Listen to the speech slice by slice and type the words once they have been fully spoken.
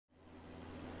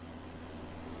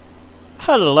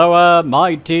Hello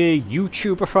my dear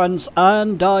YouTuber friends,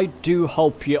 and I do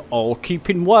hope you're all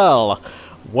keeping well.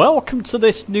 Welcome to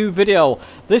this new video.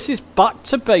 This is Back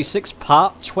to Basics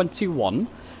Part 21,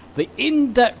 the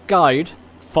in-depth guide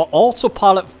for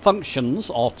autopilot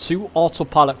functions, or two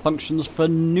autopilot functions for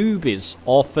newbies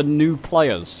or for new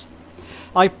players.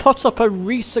 I put up a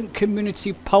recent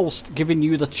community post giving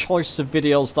you the choice of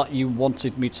videos that you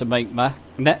wanted me to make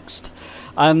next,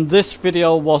 and this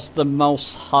video was the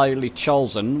most highly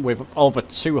chosen with over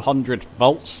 200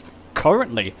 votes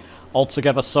currently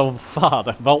altogether so far.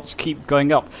 The votes keep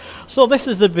going up, so this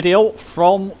is the video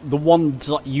from the ones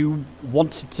that you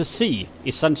wanted to see,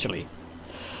 essentially.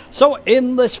 So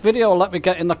in this video, let me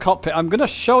get in the cockpit. I'm going to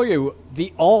show you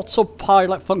the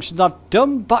autopilot functions. I've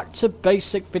done back to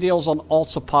basic videos on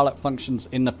autopilot functions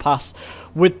in the past.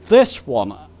 With this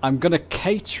one, I'm going to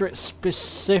cater it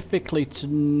specifically to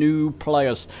new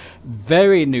players,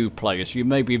 very new players. You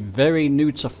may be very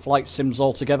new to flight sims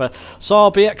altogether. So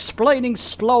I'll be explaining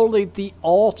slowly the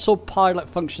autopilot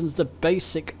functions, the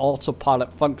basic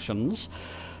autopilot functions.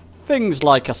 Things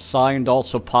like assigned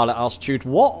autopilot altitude,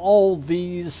 what all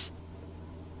these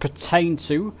pertain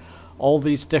to, all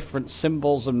these different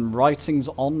symbols and writings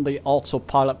on the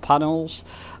autopilot panels,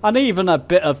 and even a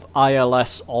bit of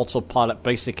ILS, autopilot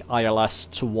basic ILS,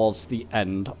 towards the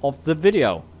end of the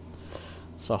video.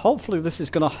 So hopefully this is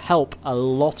going to help a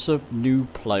lot of new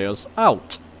players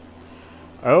out.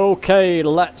 Okay,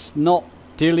 let's not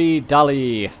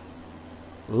dilly-dally.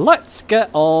 Let's get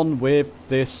on with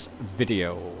this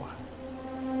video.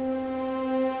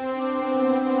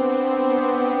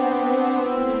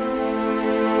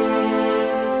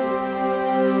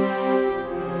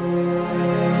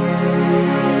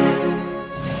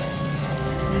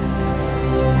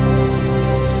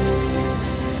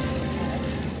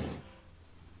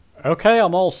 Okay,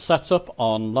 I'm all set up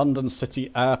on London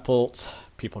City Airport.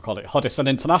 People call it Hoddesdon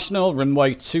International,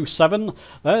 runway 27.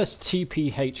 There's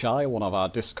TPHI, one of our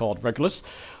Discord regulars.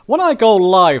 When I go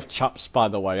live, chaps, by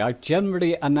the way, I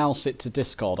generally announce it to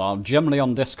Discord. I'm generally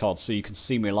on Discord, so you can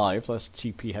see me live. There's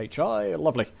TPHI,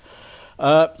 lovely.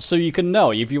 So you can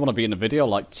know, if you want to be in a video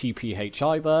like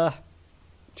TPHI there,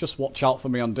 just watch out for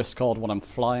me on Discord when I'm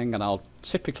flying, and I'll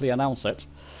typically announce it.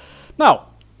 Now,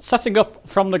 setting up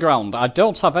from the ground, I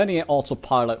don't have any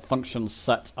autopilot functions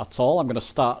set at all. I'm going to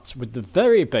start with the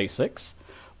very basics.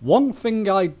 One thing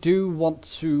I do want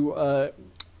to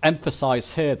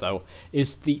emphasize here, though,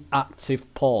 is the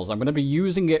active pause. I'm going to be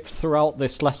using it throughout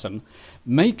this lesson.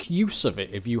 Make use of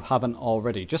it if you haven't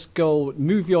already. Just go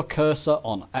move your cursor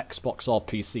on Xbox or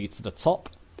PC to the top.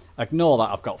 Ignore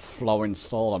that I've got Flow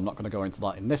installed. I'm not going to go into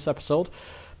that in this episode.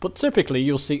 But typically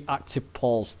you'll see active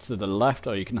pause to the left,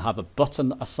 or you can have a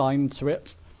button assigned to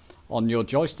it on your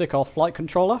joystick or flight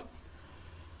controller.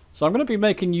 So I'm going to be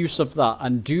making use of that,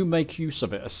 and do make use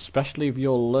of it, especially if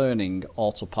you're learning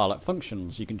autopilot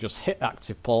functions. You can just hit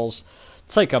active pause,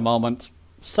 take a moment,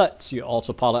 set your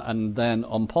autopilot, and then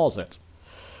unpause it.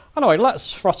 Anyway,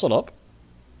 let's throttle up.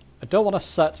 I don't want to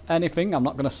set anything. I'm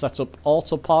not going to set up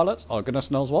autopilot or goodness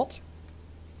knows what.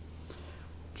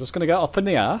 Just going to get up in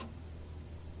the air.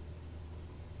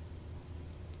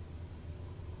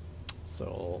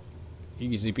 So,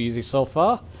 easy peasy so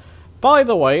far. By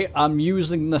the way, I'm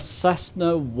using the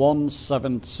Cessna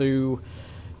 172.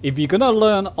 If you're going to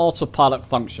learn autopilot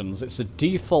functions, it's a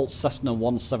default Cessna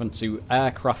 172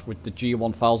 aircraft with the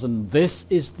G1000. This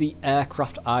is the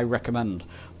aircraft I recommend.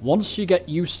 Once you get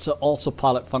used to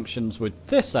autopilot functions with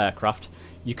this aircraft,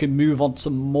 you can move on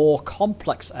to more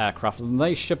complex aircraft, and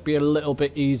they should be a little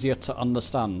bit easier to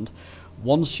understand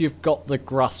once you've got the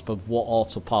grasp of what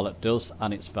autopilot does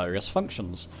and its various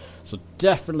functions. So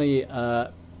definitely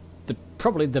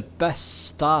probably the best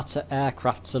starter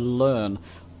aircraft to learn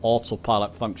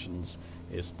autopilot functions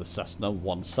is the Cessna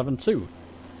 172,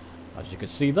 as you can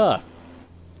see there.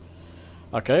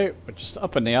 Okay, we're just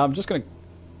up in the air. I'm just going to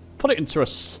put it into a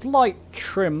slight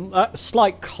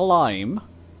climb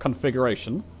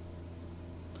configuration.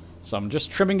 So I'm just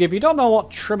trimming. If you don't know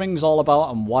what trimming's all about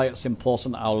and why it's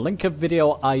important, I'll link a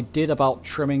video I did about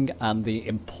trimming and the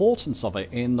importance of it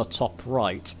in the top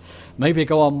right. Maybe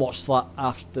go and watch that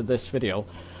after this video.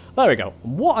 There we go.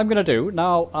 What I'm going to do,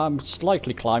 now I'm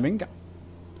slightly climbing.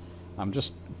 I'm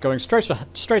just going straight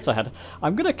ahead.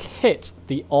 I'm going to hit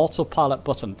the autopilot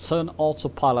button, turn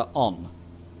autopilot on.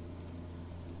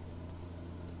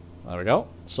 There we go.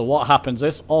 So what happens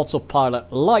is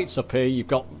autopilot lights up here. You've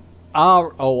got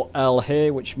ROL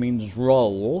here, which means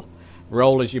roll.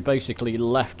 Roll is your basically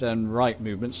left and right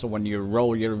movement, so when you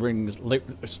roll your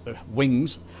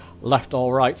wings left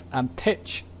or right. And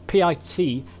pitch,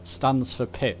 PIT, stands for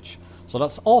pitch. So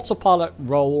that's autopilot,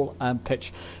 roll, and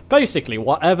pitch. Basically,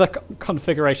 whatever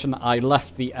configuration I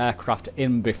left the aircraft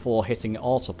in before hitting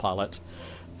autopilot,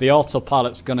 the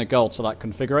autopilot's going to go to that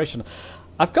configuration.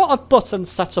 I've got a button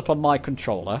set up on my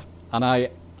controller, and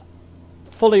I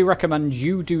fully recommend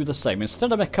you do the same.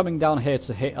 Instead of me coming down here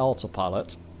to hit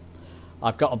autopilot,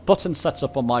 I've got a button set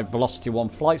up on my Velocity 1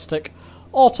 flight stick.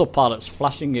 Autopilot's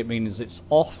flashing, it means it's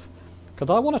off. Because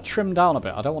I want to trim down a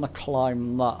bit, I don't want to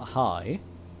climb that high.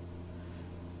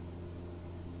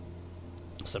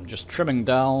 So I'm just trimming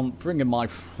down, bringing my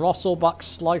throttle back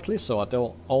slightly so I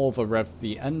don't over-rev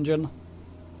the engine.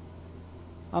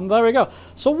 And there we go.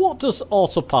 So what does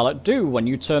autopilot do when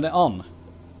you turn it on?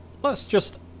 Let's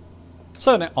just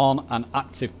turn it on and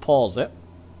active pause it.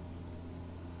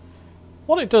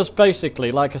 What it does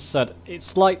basically, like I said,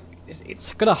 it's like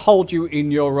it's going to hold you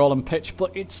in your roll and pitch,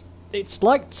 but it's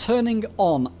like turning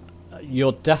on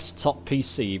your desktop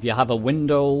PC. If you have a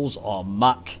Windows or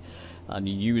Mac and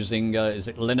you're using, is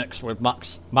it Linux with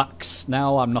Macs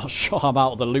now? I'm not sure, I'm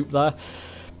out of the loop there.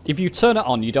 If you turn it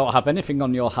on, you don't have anything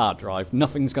on your hard drive,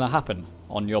 nothing's going to happen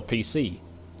on your PC.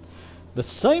 The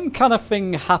same kind of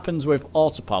thing happens with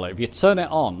autopilot. If you turn it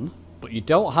on, but you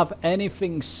don't have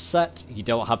anything set, you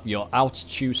don't have your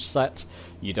altitude set,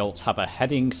 you don't have a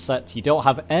heading set, you don't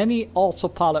have any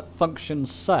autopilot function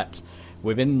set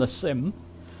within the sim,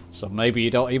 so maybe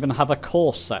you don't even have a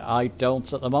course set. I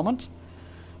don't at the moment.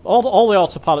 All the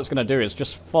autopilot's going to do is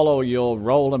just follow your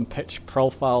roll and pitch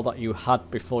profile that you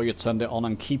had before you turned it on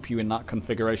and keep you in that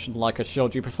configuration like I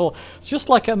showed you before. It's just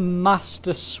like a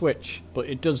master switch, but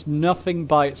it does nothing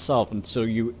by itself until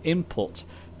you input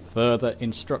further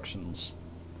instructions.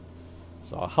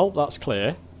 So I hope that's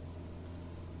clear.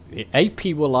 The AP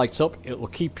will light up, it will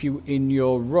keep you in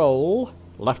your roll,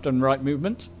 left and right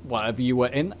movement, whatever you were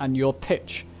in, and your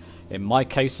pitch. In my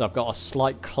case, I've got a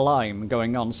slight climb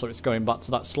going on, so it's going back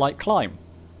to that slight climb.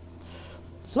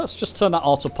 So let's just turn that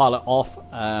autopilot off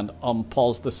and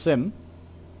unpause the sim.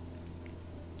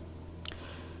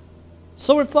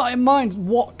 So with that in mind,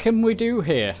 what can we do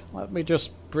here? Let me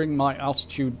just bring my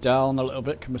altitude down a little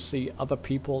bit. Can we see other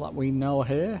people that we know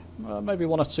here? Maybe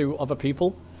one or two other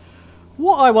people.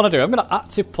 What I want to do, I'm going to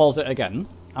active pause it again,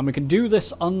 and we can do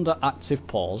this under active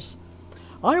pause.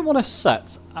 I want to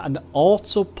set an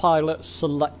autopilot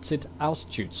selected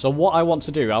altitude. So what I want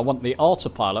to do, I want the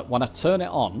autopilot, when I turn it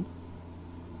on,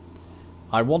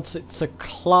 I want it to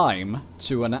climb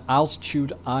to an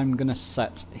altitude I'm going to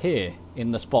set here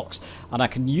in this box. And I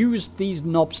can use these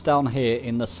knobs down here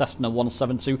in the Cessna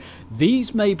 172.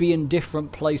 These may be in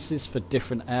different places for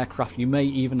different aircraft. You may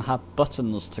even have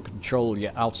buttons to control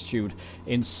your altitude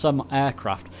in some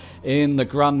aircraft. In the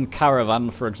Grand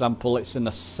Caravan, for example, it's in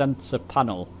the center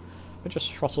panel. I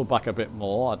just throttle back a bit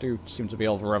more. I do seem to be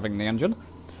over-revving the engine.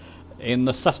 In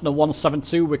the Cessna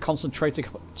 172, we're concentrating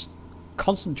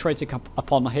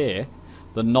upon here.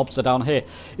 The knobs are down here.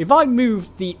 If I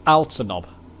move the outer knob,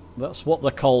 that's what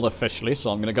they're called officially,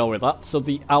 so I'm going to go with that. So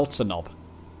the outer knob,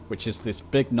 which is this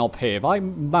big knob here, if I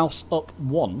mouse up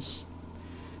once,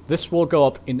 this will go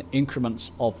up in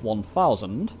increments of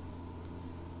 1,000.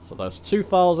 So there's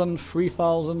 2,000,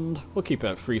 3,000, we'll keep it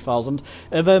at 3,000.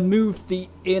 If I move the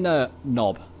inner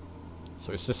knob,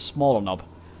 so it's this smaller knob,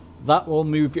 that will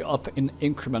move it up in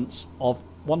increments of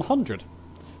 100.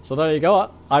 So there you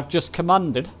go, I've just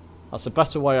commanded, that's a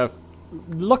better way of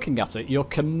looking at it, you're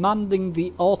commanding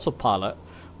the autopilot,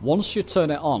 once you turn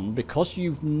it on, because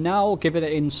you've now given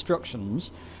it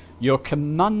instructions, you're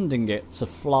commanding it to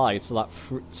fly to that,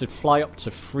 to fly up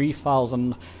to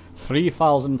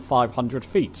 3,500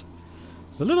 feet.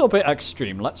 It's a little bit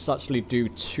extreme, let's actually do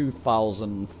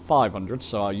 2,500,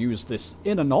 so I'll use this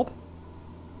inner knob,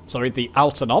 sorry, the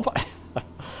outer knob,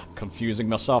 confusing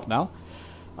myself now.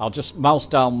 I'll just mouse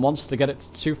down once to get it to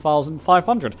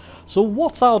 2,500. So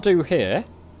what I'll do here,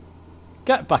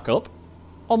 get back up,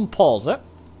 unpause it,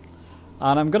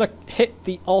 and I'm going to hit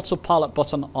the autopilot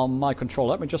button on my controller.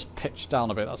 Let me just pitch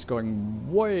down a bit. That's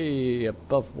going way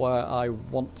above where I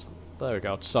want. There we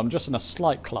go. So I'm just in a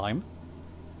slight climb.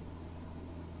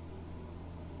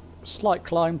 Slight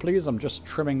climb, please. I'm just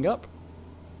trimming up.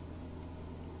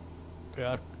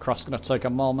 Yeah, craft's going to take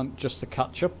a moment just to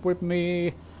catch up with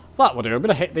me. That will do. I'm going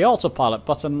to hit the autopilot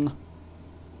button.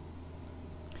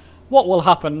 What will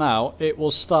happen now, it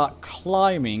will start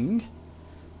climbing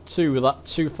to that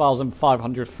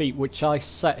 2,500 feet, which I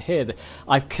set here.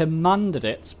 I've commanded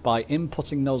it by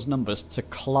inputting those numbers to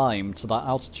climb to that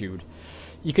altitude.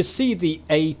 You can see the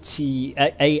ALTS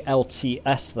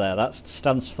there. That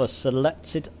stands for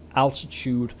Selected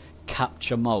Altitude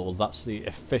Capture Mode. That's the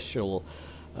official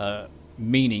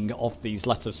meaning of these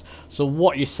letters. So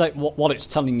what you say, what it's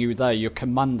telling you there, you're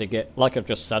commanding it, like I've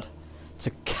just said, to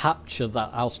capture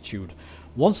that altitude.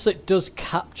 Once it does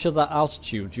capture that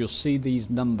altitude, you'll see these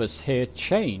numbers here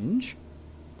change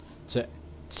to,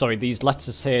 sorry, these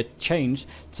letters here change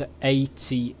to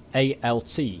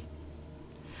ALT.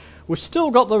 We've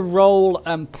still got the roll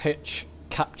and pitch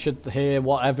captured here,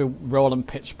 whatever roll and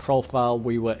pitch profile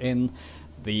we were in.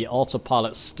 The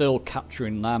autopilot's still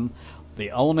capturing them.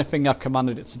 The only thing I've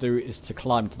commanded it to do is to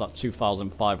climb to that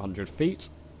 2,500 feet.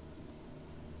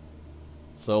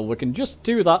 So we can just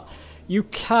do that. You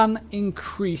can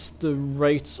increase the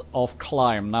rate of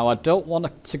climb. Now I don't want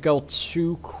it to go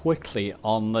too quickly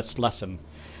on this lesson,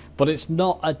 but it's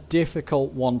not a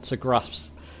difficult one to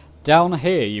grasp. Down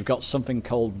here you've got something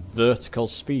called vertical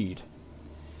speed.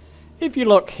 If you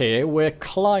look here, we're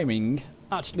climbing.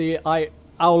 Actually,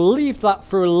 I'll leave that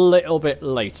for a little bit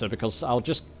later because I'll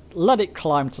just let it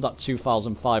climb to that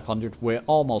 2,500. We're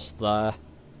almost there.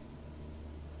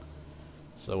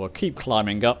 So we'll keep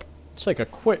climbing up. Take a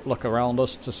quick look around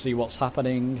us to see what's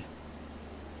happening.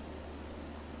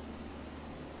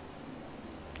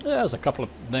 There's a couple of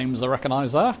names I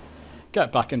recognise there.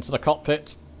 Get back into the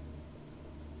cockpit.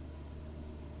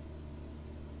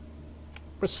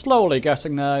 We're slowly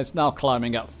getting there. It's now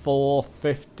climbing at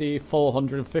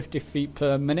 450 feet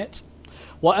per minute.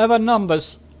 Whatever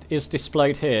numbers is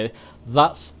displayed here,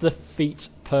 that's the feet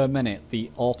per minute the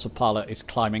autopilot is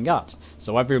climbing at.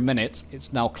 So every minute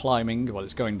it's now climbing, well,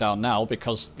 it's going down now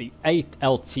because the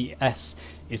ALTS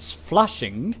is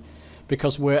flashing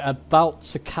because we're about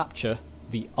to capture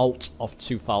the alt of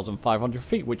 2,500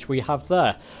 feet, which we have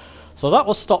there. So that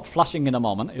will stop flashing in a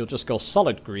moment. It'll just go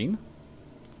solid green.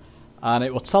 And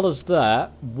it will tell us there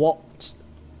what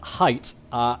height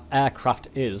our aircraft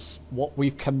is, what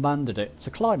we've commanded it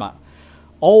to climb at.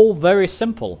 All very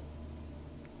simple.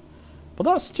 But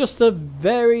that's just a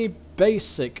very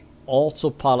basic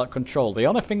autopilot control. The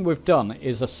only thing we've done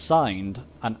is assigned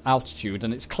an altitude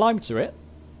and it's climbed to it.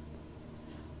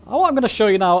 What I'm going to show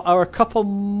you now are a couple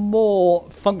more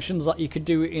functions that you could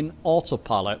do in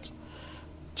autopilot,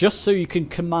 just so you can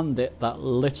command it that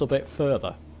little bit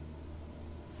further.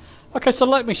 Okay, so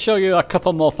let me show you a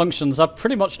couple more functions. I've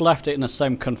pretty much left it in the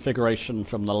same configuration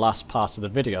from the last part of the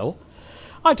video.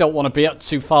 I don't want to be at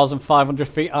 2,500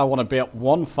 feet, I want to be at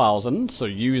 1,000. So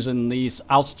using these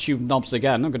altitude knobs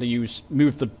again, I'm going to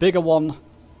move the bigger one,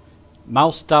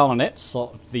 mouse down on it,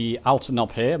 so the outer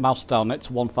knob here, mouse down it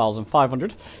to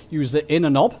 1,500. Use the inner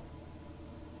knob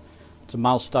to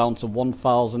mouse down to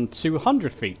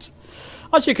 1,200 feet.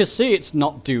 As you can see, it's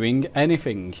not doing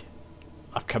anything.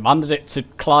 I've commanded it to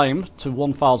climb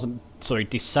to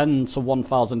descend to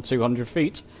 1,200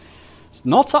 feet. It's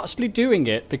not actually doing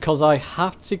it because I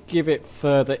have to give it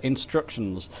further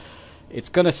instructions. It's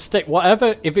going to stick,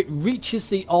 whatever, if it reaches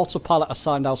the autopilot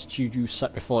assigned altitude you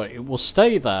set before, it will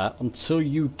stay there until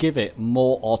you give it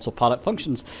more autopilot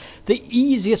functions. The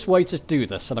easiest way to do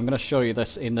this, and I'm going to show you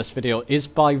this in this video, is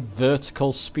by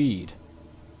vertical speed.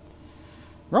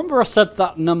 Remember I said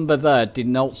that number there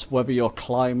denotes whether you're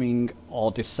climbing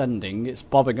or descending. It's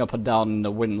bobbing up and down in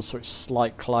the wind, so it's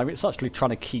slight climb. It's actually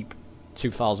trying to keep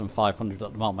 2,500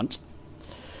 at the moment.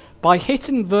 By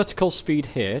hitting vertical speed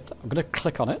here, I'm going to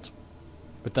click on it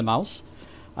with the mouse,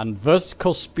 and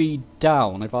vertical speed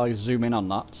down, if I zoom in on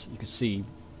that, you can see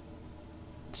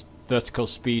vertical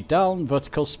speed down,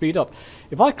 vertical speed up.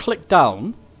 If I click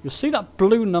down, you'll see that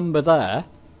blue number there,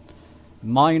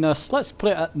 minus, let's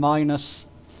put it at minus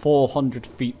 400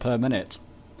 feet per minute.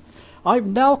 I've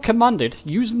now commanded,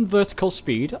 using vertical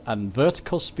speed and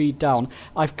vertical speed down,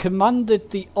 I've commanded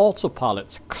the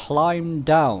autopilot to climb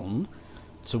down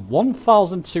to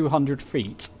 1,200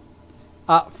 feet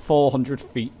at 400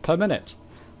 feet per minute.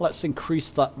 Let's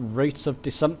increase that rate of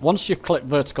descent. Once you've clicked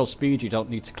vertical speed, you don't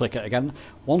need to click it again.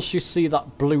 Once you see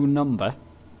that blue number,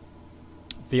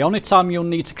 the only time you'll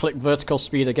need to click vertical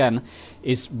speed again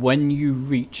is when you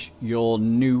reach your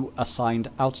new assigned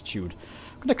altitude.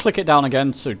 I'm going to click it down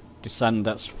again to descend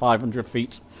at 500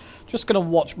 feet. Just going to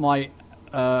watch my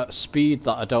speed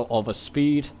that I don't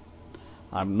overspeed.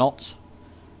 I'm not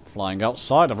flying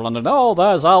outside of London. Oh,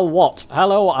 there's Al Watt.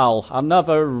 Hello, Al.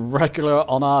 Another regular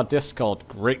on our Discord.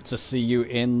 Great to see you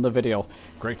in the video.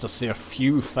 Great to see a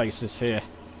few faces here.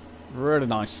 Really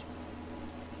nice.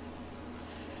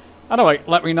 Anyway,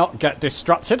 let me not get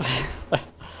distracted.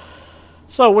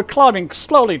 So we're climbing,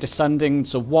 slowly descending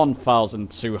to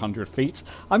 1,200 feet.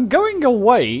 I'm going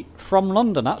away from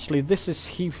London. Actually, this is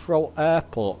Heathrow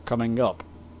Airport coming up,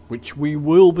 which we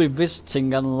will be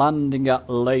visiting and landing at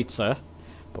later.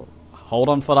 But hold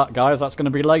on for that, guys. That's going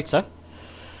to be later.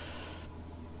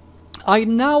 I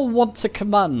now want to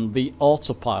command the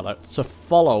autopilot to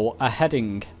follow a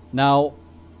heading. Now,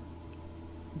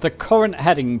 the current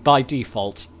heading by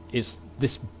default is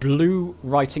this blue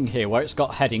writing here where it's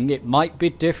got heading. It might be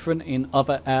different in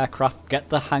other aircraft. Get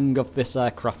the hang of this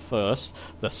aircraft first,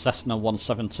 the Cessna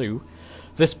 172.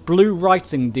 This blue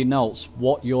writing denotes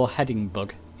what your heading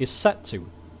bug is set to.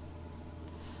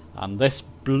 And this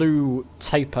blue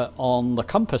taper on the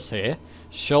compass here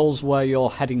shows where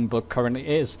your heading bug currently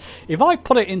is. If I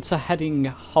put it into heading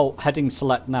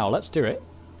select now, let's do it.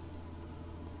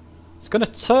 It's going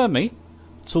to turn me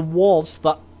towards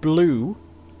that blue,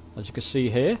 as you can see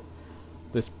here,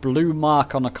 this blue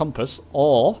mark on a compass,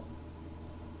 or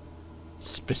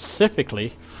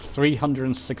specifically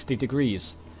 360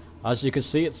 degrees. As you can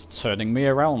see, it's turning me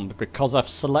around because I've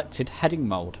selected heading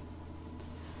mode.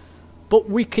 But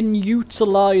we can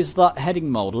utilize that heading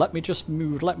mode. Let me just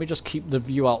keep the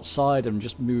view outside and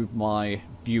just move my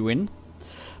view in.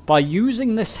 By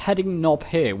using this heading knob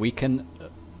here, we can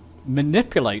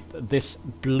manipulate this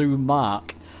blue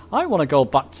mark. I want to go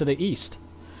back to the east.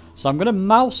 So I'm going to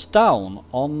mouse down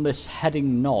on this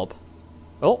heading knob.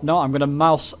 Oh, no, I'm going to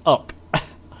mouse up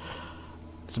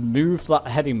to move that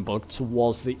heading bug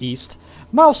towards the east.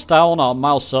 Mouse down or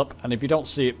mouse up, and if you don't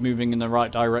see it moving in the right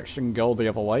direction, go the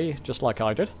other way, just like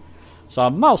I did. So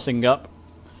I'm mousing up.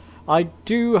 I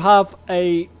do have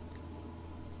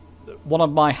one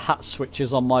of my hat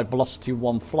switches on my Velocity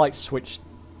 1 flight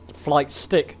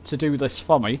stick to do this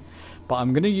for me, but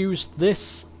I'm going to use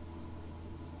this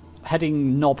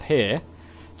heading knob here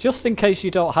just in case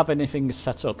you don't have anything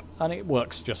set up, and it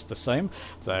works just the same.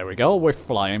 There we go, we're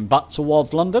flying back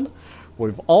towards London.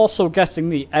 We're also getting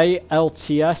the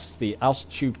ALTS, the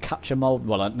altitude capture mode.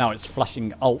 Well, now it's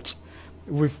flashing alt.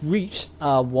 We've reached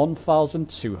our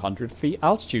 1,200 feet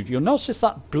altitude. You'll notice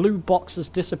that blue box has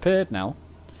disappeared now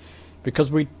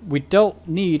because we don't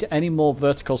need any more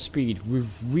vertical speed.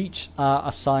 We've reached our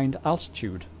assigned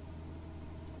altitude.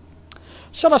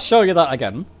 Shall I show you that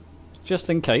again, just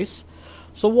in case?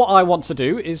 So what I want to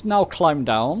do is now climb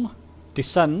down,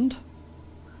 descend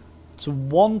to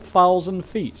 1,000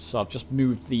 feet. So I've just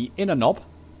moved the inner knob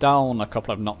down a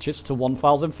couple of notches to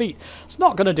 1,000 feet. It's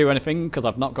not going to do anything because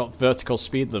I've not got vertical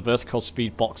speed. The vertical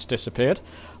speed box disappeared.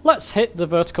 Let's hit the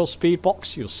vertical speed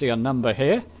box. You'll see a number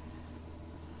here.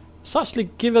 It's actually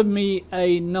given me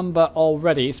a number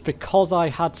already. It's because I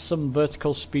had some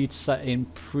vertical speed set in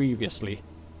previously.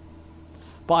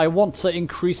 But I want to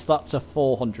increase that to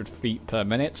 400 feet per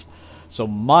minute. So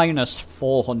minus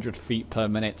 400 feet per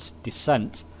minute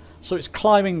descent. So it's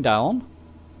climbing down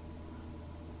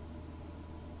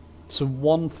to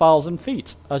 1,000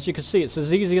 feet. As you can see, it's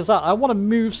as easy as that. I want to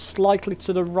move slightly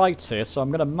to the right here, so I'm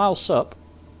going to mouse up.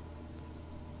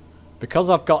 Because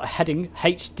I've got heading,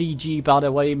 HDG by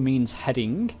the way means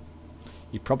heading.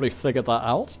 You probably figured that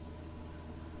out.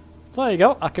 There you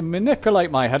go, I can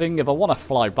manipulate my heading. If I want to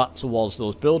fly back towards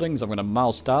those buildings, I'm going to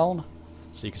mouse down.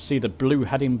 So you can see the blue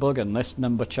heading bug and this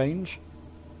number change.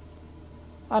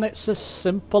 And it's as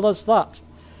simple as that.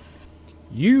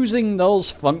 Using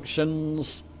those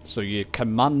functions, so you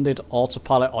commanded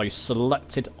autopilot or you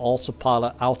selected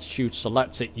autopilot, altitude,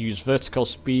 select it, use vertical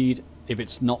speed if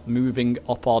it's not moving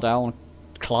up or down,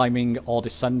 climbing or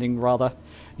descending rather.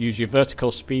 Use your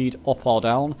vertical speed up or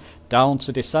down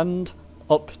to descend,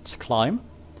 up to climb.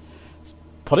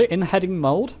 Put it in heading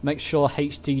mode, make sure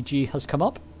HDG has come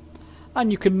up, and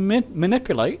you can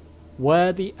manipulate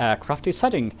where the aircraft is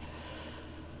heading.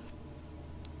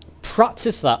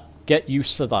 Practice that, get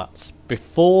used to that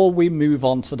before we move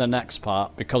on to the next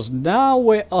part, because now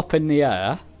we're up in the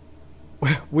air.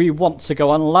 We want to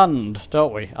go and land,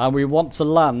 don't we? And we want to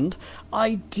land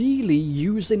ideally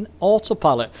using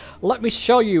autopilot. Let me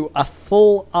show you a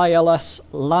full ILS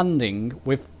landing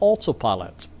with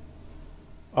autopilot.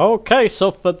 Okay,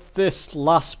 so for this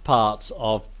last part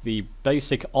of the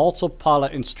basic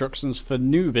autopilot instructions for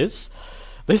newbies,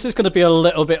 this is going to be a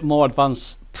little bit more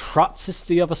advanced. Practice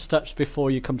the other steps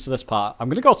before you come to this part. I'm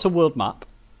going to go to world map.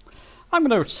 I'm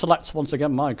going to select once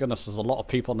again. My goodness, there's a lot of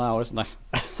people now, isn't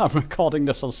there? I'm recording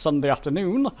this on Sunday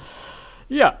afternoon.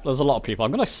 Yeah, there's a lot of people.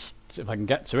 I'm going to, see if I can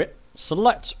get to it,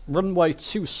 select runway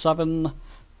 27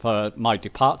 for my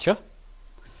departure.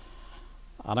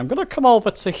 And I'm going to come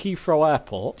over to Heathrow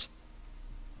Airport.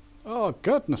 Oh,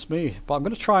 goodness me. But I'm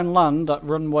going to try and land at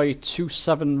runway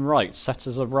 27 right, set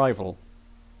as arrival.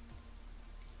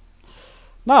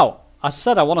 Now, I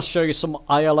said I want to show you some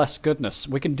ILS goodness.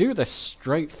 We can do this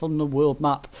straight from the world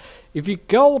map. If you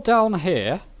go down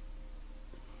here,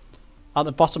 at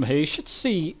the bottom here, you should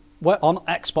see where on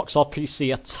Xbox or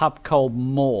PC a tab called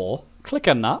More. Click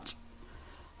on that.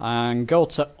 and go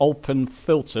to Open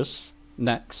Filters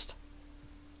next.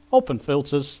 Open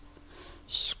Filters.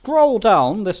 Scroll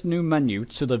down this new menu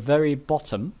to the very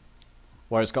bottom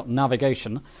where it's got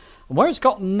navigation. And where it's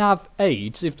got nav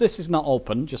aids, if this is not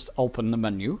open, just open the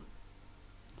menu.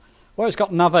 Where it's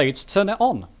got nav aids, turn it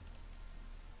on.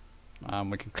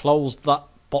 And we can close that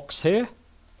box here.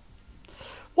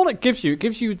 What it gives you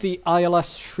the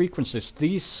ILS frequencies.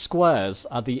 These squares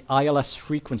are the ILS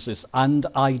frequencies and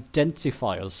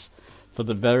identifiers for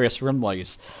the various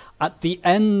runways. At the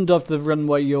end of the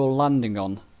runway you're landing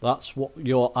on, that's what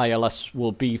your ILS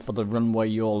will be for the runway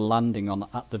you're landing on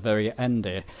at the very end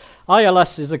here.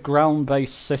 ILS is a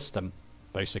ground-based system,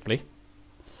 basically.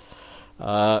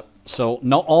 So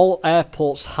not all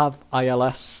airports have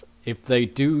ILS. If they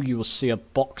do, you will see a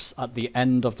box at the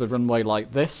end of the runway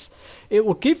like this. It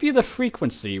will give you the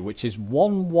frequency, which is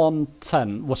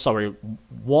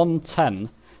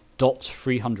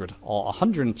 110.300 or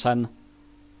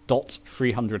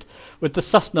 110.300. With the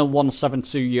Cessna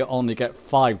 172, you only get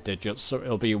 5 digits, so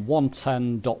it'll be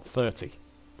 110.30.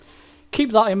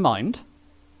 Keep that in mind.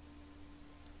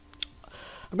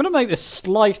 I'm going to make this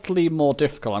slightly more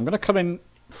difficult. I'm going to come in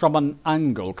from an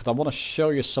angle because I want to show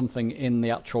you something in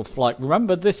the actual flight.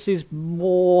 Remember, this is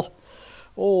more...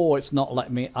 Oh, it's not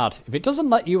letting me add. If it doesn't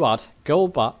let you add, go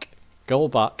back,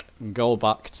 and go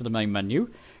back to the main menu.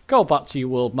 Go back to your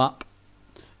world map.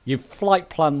 Your flight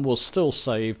plan will still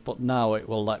save, but now it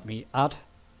will let me add.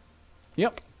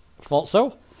 Yep, thought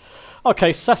so.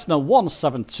 Okay, Cessna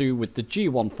 172 with the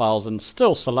G1000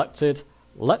 still selected.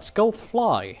 Let's go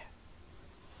fly.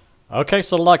 Okay,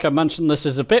 so like I mentioned, this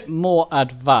is a bit more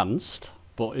advanced,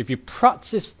 but if you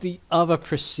practice the other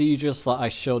procedures that I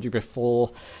showed you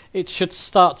before, it should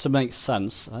start to make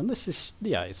sense. And this is,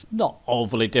 yeah, it's not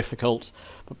overly difficult,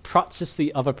 but practice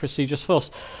the other procedures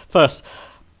first.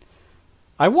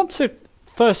 I want to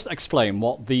first explain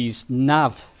what these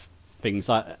nav things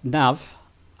are, nav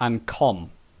and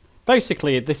com.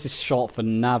 Basically, this is short for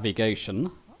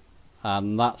navigation.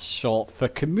 And that's short for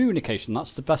communication.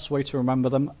 That's the best way to remember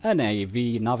them. NAV,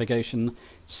 navigation,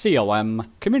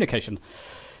 COM, communication.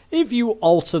 If you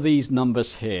alter these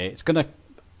numbers here, it's going to,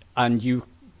 and you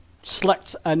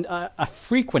select a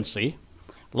frequency,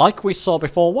 like we saw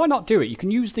before, why not do it? You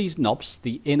can use these knobs,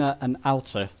 the inner and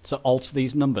outer, to alter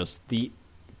these numbers. The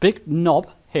big knob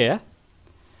here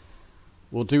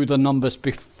will do the numbers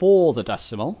before the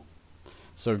decimal.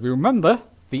 So if you remember,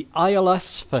 the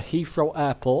ILS for Heathrow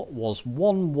Airport was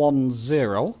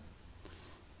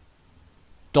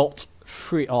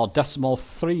 110.3 or decimal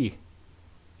 30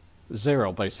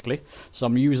 basically. So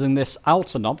I'm using this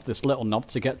outer knob, this little knob,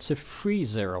 to get to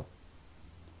 30.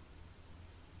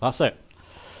 That's it.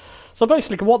 So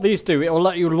basically what these do, it will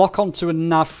let you lock onto a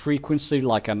nav frequency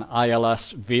like an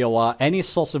ILS, VOR, any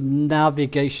sort of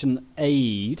navigation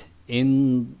aid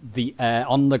in the air,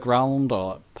 on the ground,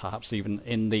 or perhaps even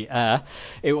in the air.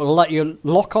 It will let you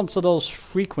lock onto those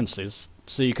frequencies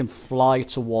so you can fly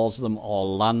towards them or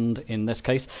land in this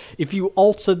case. If you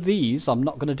alter these, I'm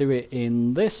not going to do it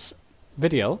in this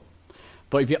video,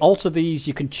 but if you alter these,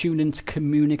 you can tune into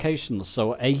communications.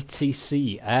 So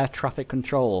ATC, air traffic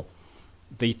control,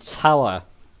 the tower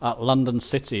at London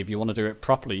City, if you want to do it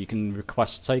properly, you can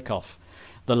request takeoff.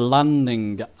 The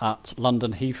landing at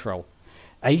London Heathrow.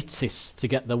 ATIS to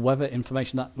get the weather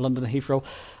information at London Heathrow,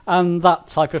 and that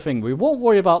type of thing. We won't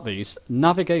worry about these.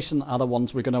 Navigation are the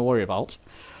ones we're going to worry about.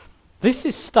 This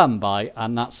is standby,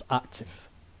 and that's active.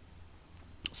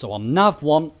 So on nav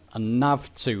 1 and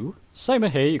nav 2, same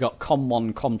here, you've got com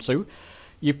 1, com 2.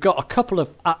 You've got a couple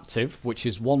of active, which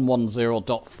is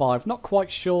 110.5. Not quite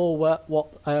sure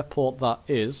what airport that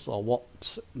is, or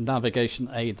what navigation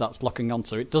aid that's locking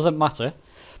onto. It doesn't matter.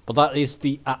 But that is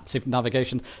the active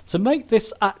navigation. To make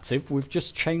this active, we've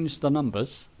just changed the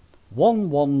numbers.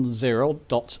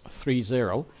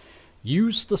 110.30.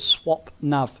 Use the swap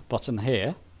nav button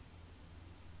here.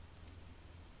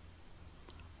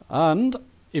 And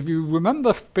if you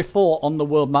remember before on the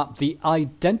world map, the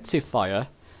identifier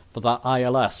for that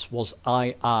ILS was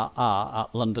IRR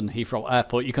at London Heathrow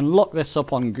Airport. You can look this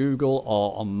up on Google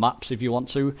or on maps if you want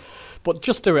to, but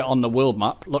just do it on the world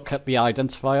map. Look at the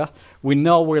identifier. We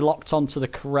know we're locked onto the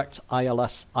correct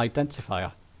ILS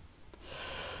identifier.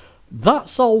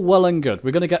 That's all well and good.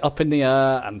 We're going to get up in the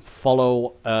air and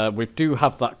follow. We do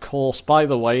have that course. By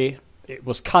the way, it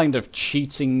was kind of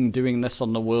cheating doing this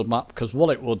on the world map, because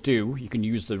what it will do, you can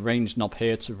use the range knob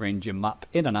here to range your map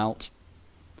in and out.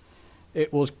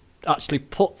 It will actually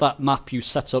put that map you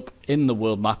set up in the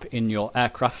world map in your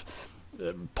aircraft.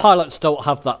 Pilots don't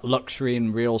have that luxury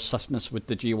in real Cessnas with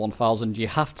the G1000. You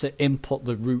have to input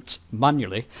the route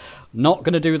manually. Not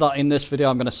going to do that in this video.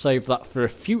 I'm going to save that for a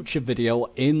future video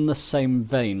in the same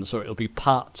vein. So it'll be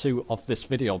part 2 of this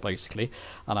video, basically.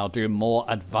 And I'll do more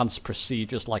advanced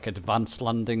procedures like advanced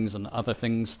landings and other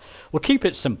things. We'll keep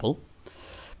it simple.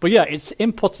 But yeah, it's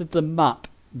inputted the map,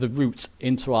 the route,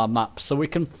 into our map. So we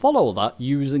can follow that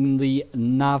using the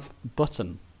nav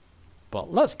button.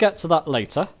 But let's get to that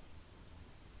later.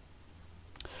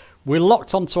 We're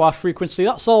locked onto our frequency.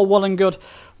 That's all well and good.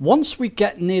 Once we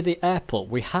get near the airport,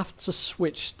 we have to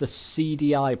switch the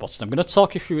CDI button. I'm going to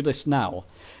talk you through this now.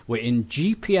 We're in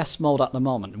GPS mode at the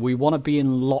moment. We want to be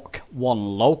in Lock 1,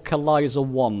 Localizer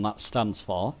 1, that stands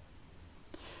for.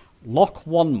 Lock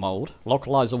 1 mode,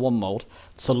 Localizer 1 mode,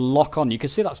 to lock on. You can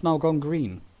see that's now gone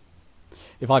green.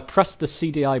 If I press the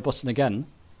CDI button again,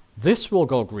 this will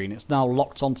go green. It's now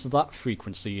locked onto that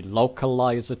frequency,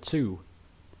 Localizer 2.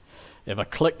 If I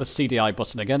click the CDI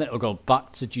button again, it'll go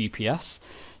back to GPS.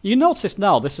 You notice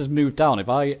now this has moved down. If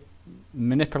I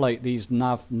manipulate these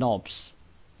nav knobs,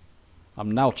 I'm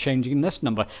now changing this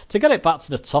number. To get it back to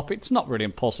the top, it's not really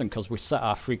important because we set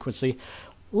our frequency.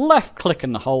 Left click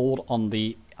and hold on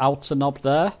the outer knob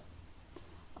there.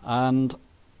 And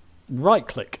right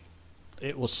click.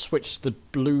 It will switch the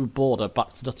blue border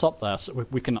back to the top there. So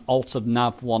we can alter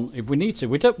nav 1 if we need to.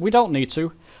 We don't need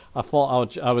to. I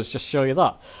thought I was just show you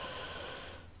that.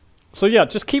 So yeah,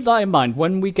 just keep that in mind.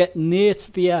 When we get near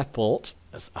to the airport,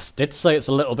 I did say it's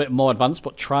a little bit more advanced,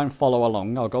 but try and follow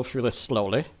along. I'll go through this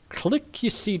slowly. Click your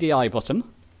CDI button.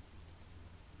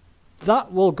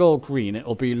 That will go green. It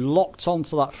will be locked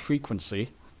onto that frequency.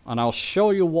 And I'll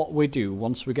show you what we do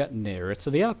once we get nearer to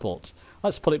the airport.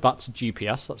 Let's put it back to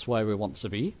GPS. That's where we want to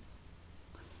be.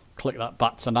 Click that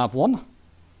back to nav 1. I'm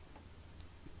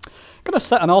going to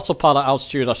set an autopilot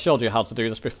altitude. I showed you how to do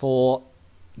this before.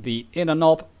 The inner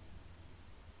knob.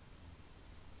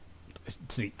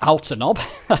 It's the outer knob.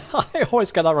 I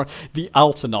always get that wrong. The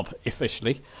outer knob,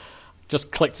 officially.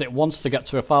 Just clicked it once to get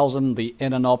to 1,000. The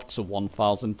inner knob to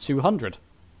 1,200.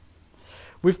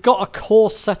 We've got a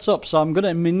course set up, so I'm going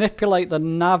to manipulate the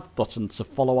nav button to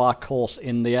follow our course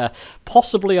in the air.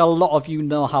 Possibly a lot of you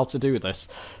know how to do this,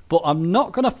 but I'm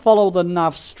not going to follow the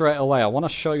nav straight away. I want to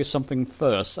show you something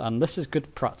first, and this is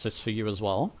good practice for you as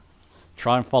well.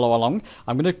 Try and follow along.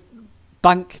 I'm going to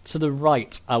bank to the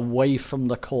right, away from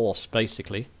the course,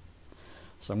 basically.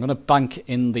 So I'm going to bank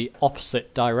in the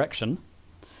opposite direction,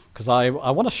 because I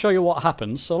want to show you what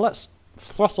happens. So let's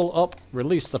throttle up,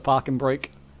 release the parking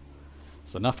brake.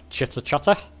 It's enough chitter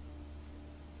chatter.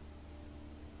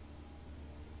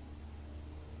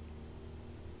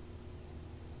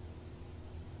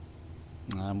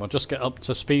 And we'll just get up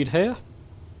to speed here.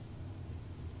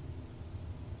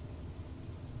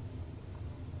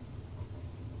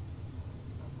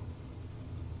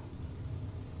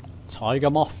 Tiger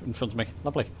moth in front of me.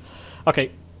 Lovely.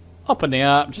 Okay, up in the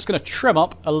air. I'm just going to trim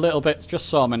up a little bit just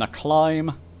so I'm in a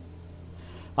climb.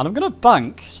 And I'm going to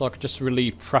bank, so I can just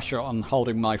relieve pressure on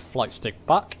holding my flight stick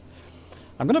back.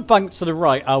 I'm going to bank to the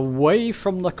right, away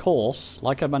from the course,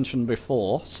 like I mentioned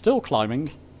before. Still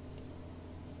climbing.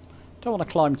 Don't want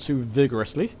to climb too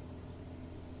vigorously.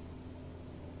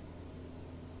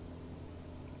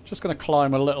 Just going to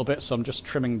climb a little bit, so I'm just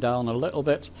trimming down a little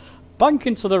bit.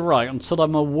 Banking to the right until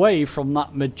I'm away from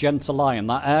that magenta line,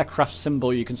 that aircraft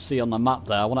symbol you can see on the map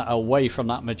there. I want it away from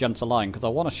that magenta line because I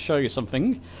want to show you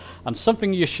something, and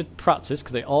something you should practice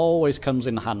because it always comes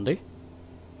in handy.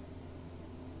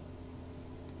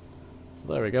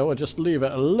 So there we go. We'll just leave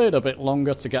it a little bit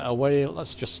longer to get away.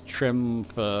 Let's just trim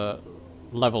for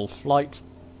level flight.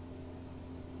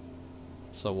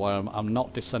 So I'm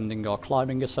not descending or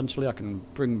climbing, essentially. I can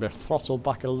bring the throttle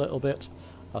back a little bit.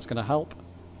 That's going to help.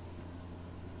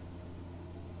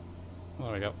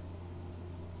 There we go.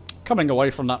 Coming away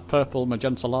from that purple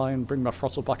magenta line, bring my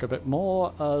throttle back a bit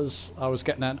more as I was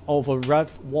getting an over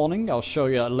rev warning. I'll show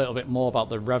you a little bit more about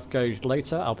the rev gauge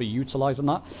later. I'll be utilising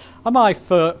that. Am I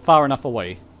far enough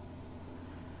away?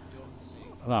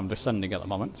 I'm descending at the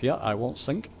moment. Yeah, I won't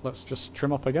sink. Let's just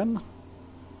trim up again.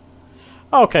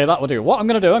 Okay, that will do. What I'm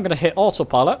going to do, I'm going to hit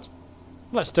autopilot.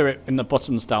 Let's do it in the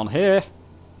buttons down here.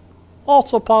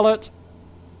 Autopilot.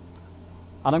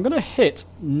 And I'm going to hit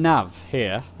nav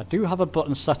here. I do have a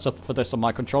button set up for this on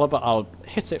my controller, but I'll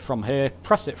hit it from here,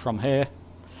 press it from here.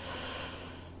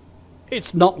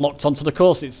 It's not locked onto the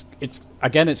course. It's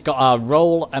again, it's got our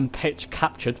roll and pitch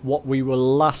captured, what we were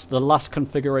the last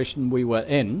configuration we were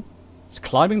in. It's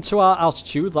climbing to our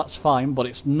altitude, that's fine, but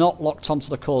it's not locked onto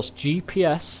the course.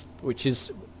 GPS, which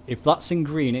is, if that's in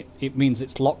green, it means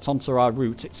it's locked onto our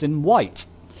route. It's in white.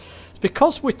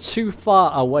 because we're too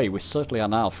far away, we certainly are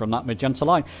now, from that magenta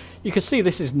line. You can see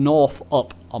this is north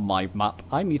up on my map.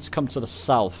 I need to come to the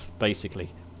south,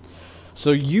 basically.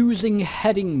 So using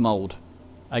heading mode,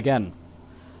 again,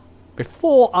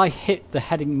 before I hit the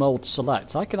heading mode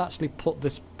select, I can actually put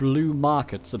this blue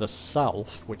marker to the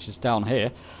south, which is down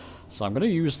here. So I'm going to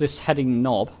use this heading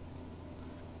knob.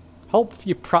 Hope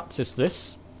you practice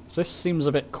this. This seems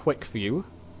a bit quick for you.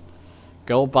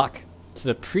 Go back to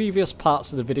the previous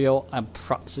parts of the video and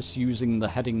practice using the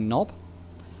heading knob.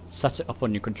 Set it up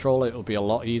on your controller, it'll be a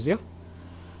lot easier.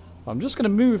 I'm just going to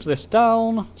move this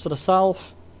down to the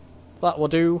south. That will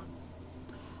do.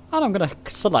 And I'm going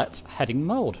to select heading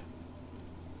mode.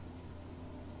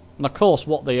 And of course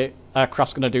what the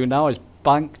aircraft's going to do now is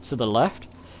bank to the left.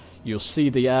 You'll see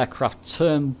the aircraft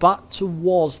turn back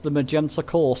towards the magenta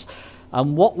course.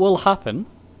 And what will happen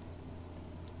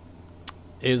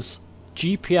is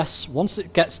GPS, once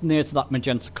it gets near to that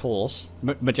magenta course,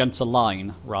 magenta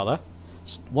line rather,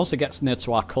 once it gets near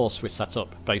to our course we set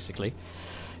up basically,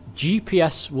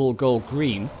 GPS will go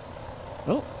green.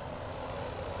 Oh,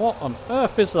 what on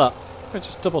earth is that? Let me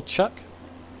just double check.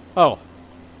 Oh,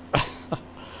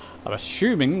 I'm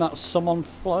assuming that's someone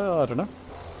I don't know.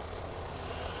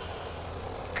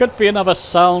 Could be another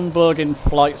sound bug in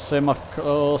Flight Sim, of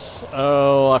course.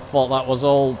 Oh, I thought that was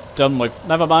all done with.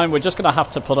 Never mind, we're just going to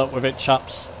have to put up with it,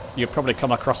 chaps. You'll probably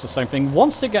come across the same thing.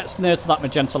 Once it gets near to that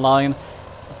magenta line,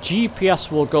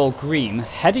 GPS will go green.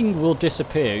 Heading will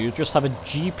disappear. You'll just have a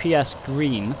GPS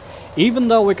green. Even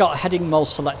though we got heading mode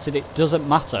selected, it doesn't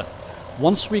matter.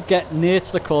 Once we get near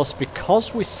to the course,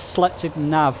 because we selected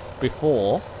nav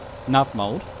before, nav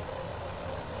mode,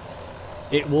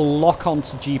 it will lock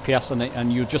onto GPS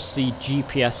and you'll just see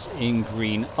GPS in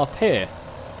green up here.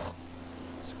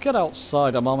 Let's get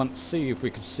outside a moment, see if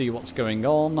we can see what's going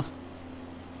on.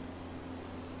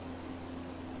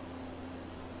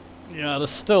 Yeah, there's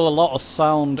still a lot of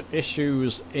sound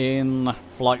issues in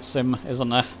Flight Sim, isn't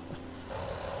there?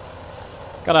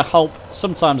 Gotta hope,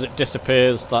 sometimes it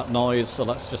disappears, that noise, so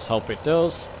let's just hope it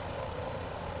does.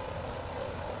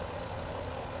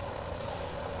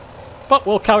 But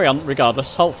we'll carry on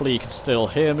regardless. Hopefully you can still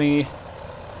hear me.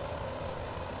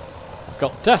 I've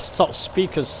got desktop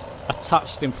speakers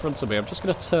attached in front of me. I'm just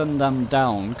going to turn them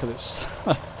down because it's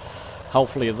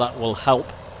hopefully that will help.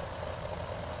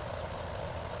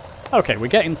 Okay, we're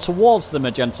getting towards the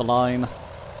magenta line.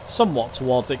 Somewhat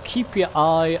towards it. Keep your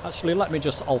eye. Actually, let me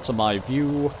just alter my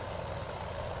view.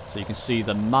 So you can see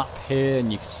the map here and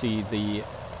you can see the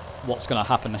what's going to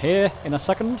happen here in a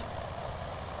second.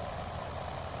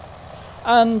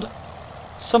 And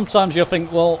sometimes you'll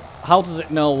think, well, how does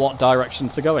it know what direction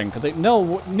to go in? Because it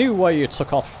knew where you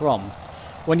took off from.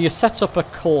 When you set up a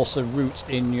course, a route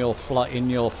in your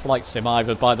flight sim,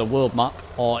 either by the world map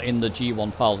or in the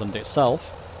G1000 itself,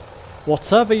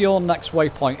 whatever your next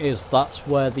waypoint is, that's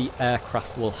where the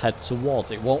aircraft will head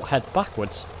towards. It won't head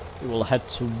backwards. It will head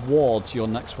towards your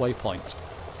next waypoint.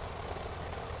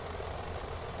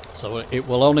 So it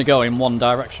will only go in one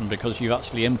direction because you've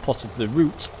actually inputted the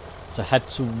route to head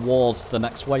towards the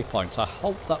next waypoint. I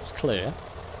hope that's clear.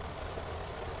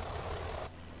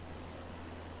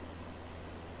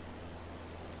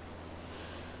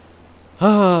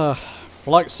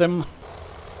 Flight Sim.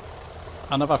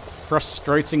 Another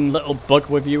frustrating little bug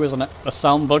with you, isn't it? A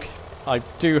sound bug. I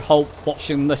do hope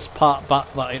watching this part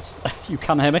back that it's you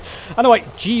can hear me. Anyway,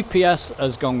 GPS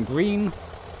has gone green.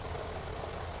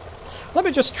 Let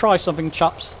me just try something,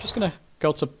 chaps. Just gonna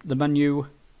go to the menu.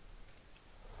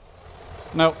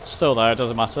 No, still there, it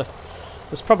doesn't matter.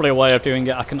 There's probably a way of doing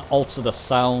it. I can alter the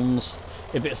sounds.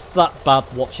 If it's that bad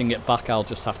watching it back, I'll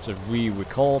just have to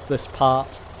re-record this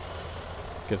part.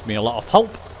 Gives me a lot of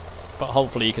hope, but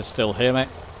hopefully you can still hear me.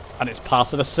 And it's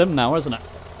part of the sim now, isn't it?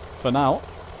 For now.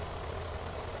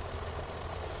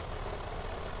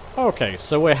 Okay,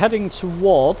 so we're heading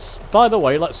towards... By the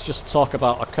way, let's just talk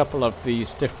about a couple of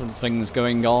these different things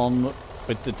going on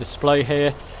with the display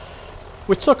here.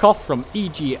 We took off from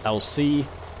EGLC.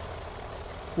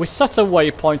 We set a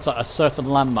waypoint at a certain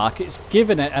landmark. It's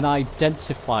given it an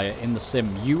identifier in the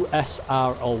sim.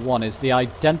 USR01 is the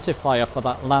identifier for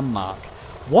that landmark.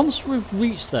 Once we've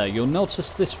reached there, you'll notice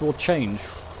this will change.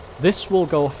 This will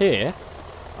go here,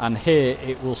 and here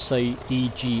it will say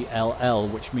EGLL,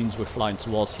 which means we're flying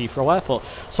towards Heathrow Airport.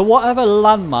 So whatever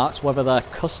landmarks, whether they're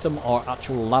custom or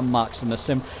actual landmarks in the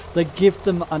sim, they give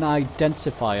them an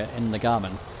identifier in the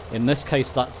Garmin. In this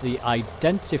case, that's the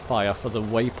identifier for the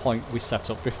waypoint we set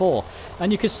up before.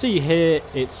 And you can see here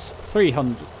it's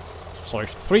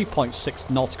 3.6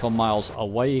 nautical miles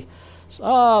away.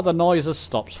 The noise has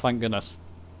stopped, thank goodness.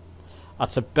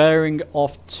 At a bearing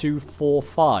of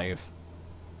 245.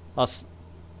 That's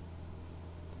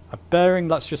a bearing.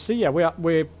 Let's just see. Yeah,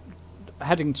 we're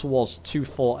heading towards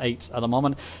 248 at the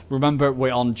moment. Remember,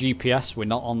 we're on GPS. We're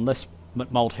not on this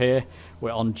mode here.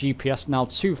 We're on GPS now,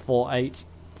 248.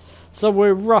 So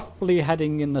we're roughly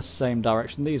heading in the same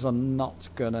direction. These are not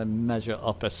going to measure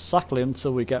up exactly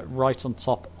until we get right on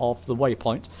top of the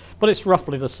waypoint, but it's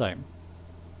roughly the same.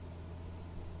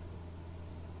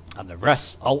 And the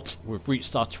rest, alt, we've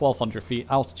reached our 1200 feet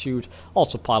altitude,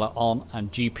 autopilot on,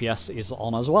 and GPS is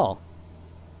on as well.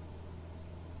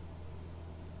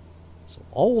 So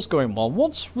all's going well.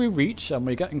 Once we reach, and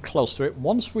we're getting close to it,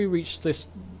 once we reach this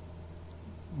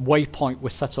waypoint we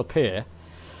set up here,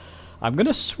 I'm going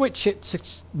to switch it to,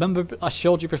 remember I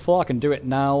showed you before, I can do it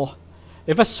now.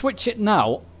 If I switch it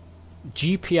now,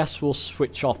 GPS will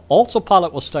switch off.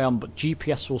 Autopilot will stay on, but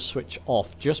GPS will switch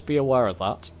off. Just be aware of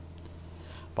that.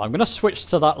 But I'm going to switch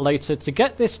to that later to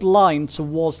get this line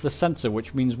towards the center,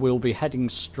 which means we'll be heading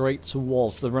straight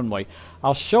towards the runway.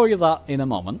 I'll show you that in a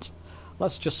moment.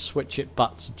 Let's just switch it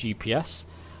back to GPS.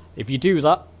 If you do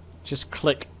that, just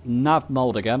click nav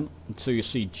mode again until you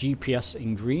see GPS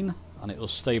in green, and it will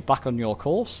stay back on your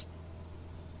course.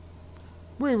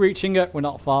 We're reaching it, we're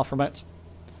not far from it.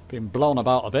 Being blown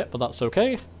about a bit, but that's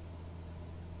okay.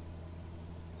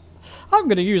 I'm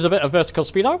going to use a bit of vertical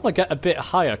speed. I want to get a bit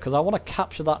higher because I want to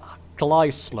capture that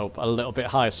glide slope a little bit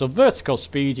higher. So vertical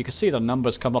speed, you can see the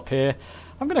numbers come up here.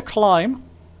 I'm going to climb.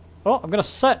 Oh, I'm going to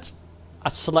set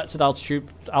a selected altitude.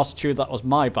 That was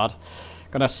my bad.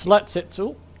 I'm going to select it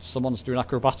to... someone's doing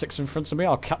acrobatics in front of me.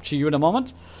 I'll capture you in a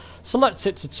moment. Select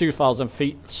it to 2,000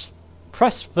 feet.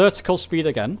 Press vertical speed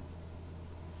again.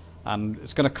 And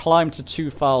it's going to climb to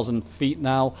 2,000 feet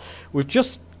now. We've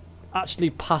just actually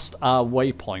passed our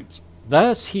waypoint.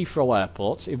 There's Heathrow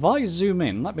Airport. If I zoom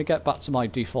in, let me get back to my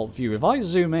default view. If I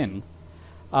zoom in,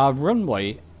 our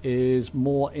runway is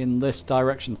more in this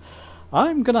direction.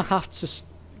 I'm going to have to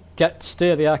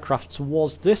steer the aircraft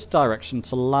towards this direction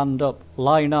to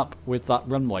line up with that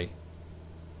runway.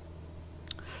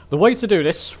 The way to do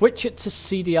this, switch it to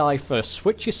CDI first.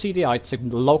 Switch your CDI to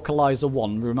localizer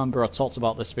 1. Remember I talked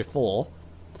about this before.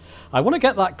 I want to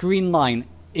get that green line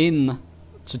in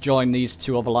to join these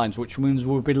two other lines, which means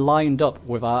we'll be lined up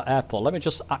with our airport. Let me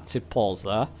just active pause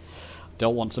there.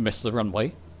 Don't want to miss the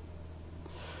runway.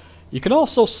 You can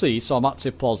also see, so I'm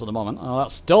active pause at the moment. Oh,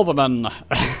 that's Doberman.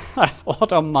 Well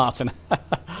done, Martin.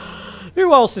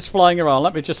 Who else is flying around?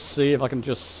 Let me just see if I can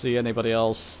just see anybody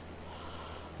else.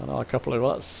 I know a couple of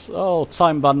us. Oh,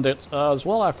 Time Bandit as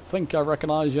well. I think I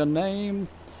recognise your name.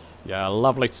 Yeah,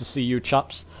 lovely to see you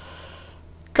chaps.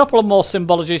 Couple of more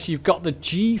symbologies. You've got the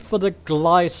G for the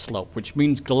glide slope, which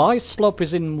means glide slope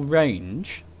is in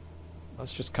range.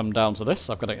 Let's just come down to this.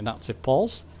 I've got it in active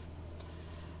pause.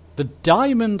 The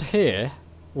diamond here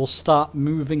will start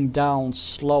moving down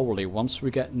slowly once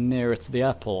we get nearer to the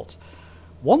airport.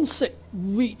 Once it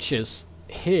reaches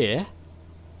here,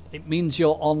 it means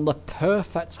you're on the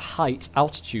perfect height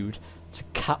altitude to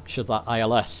capture that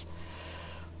ILS.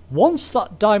 Once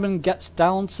that diamond gets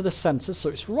down to the center, so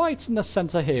it's right in the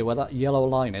center here where that yellow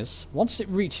line is, once it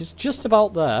reaches just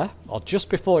about there, or just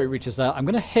before it reaches there, I'm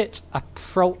going to hit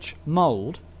approach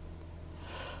mode.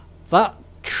 That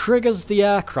triggers the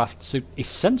aircraft to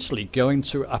essentially go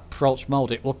into approach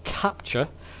mode. It will capture,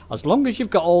 as long as you've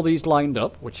got all these lined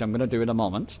up, which I'm going to do in a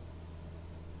moment.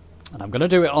 And I'm going to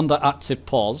do it under active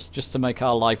pause, just to make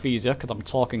our life easier, because I'm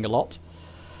talking a lot.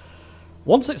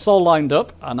 Once it's all lined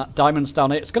up, and that diamond's down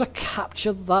here, it's going to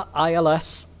capture that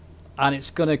ILS, and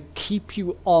it's going to keep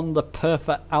you on the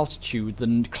perfect altitude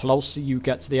the closer you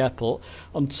get to the airport,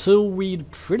 until we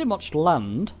pretty much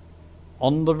land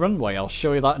on the runway. I'll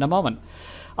show you that in a moment.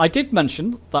 I did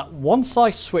mention that once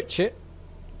I switch it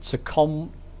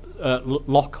to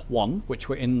lock 1, which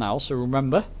we're in now, so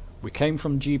remember, we came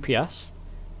from GPS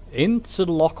into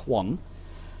lock 1,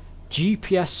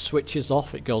 GPS switches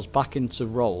off, it goes back into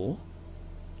roll.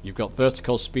 You've got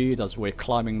vertical speed as we're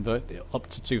climbing up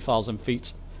to 2,000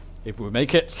 feet. If we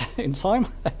make it in time,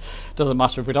 doesn't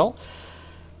matter if we don't.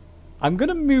 I'm going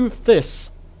to move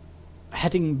this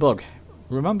heading bug.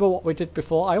 Remember what we did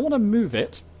before? I want to move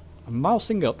it, I'm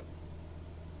mousing up,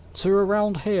 to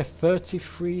around here,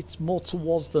 33 more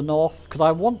towards the north, because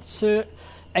I want to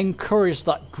encourage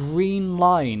that green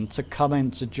line to come in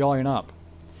to join up.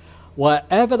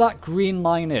 Wherever that green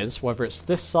line is, whether it's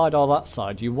this side or that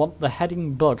side, you want the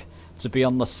heading bug to be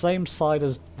on the same side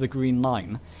as the green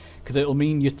line, because it will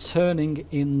mean you're turning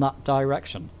in that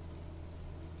direction.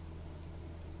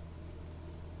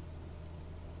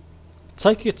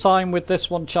 Take your time with this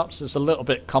one, chaps. It's a little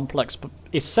bit complex, but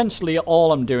essentially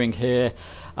all I'm doing here,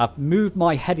 I've moved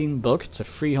my heading bug to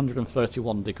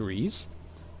 331 degrees.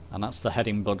 And that's the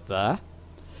heading bug there.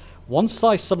 Once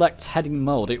I select heading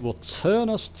mode, it will turn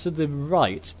us to the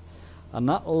right, and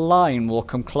that line will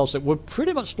come closer. We're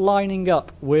pretty much lining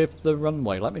up with the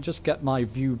runway. Let me just get my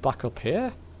view back up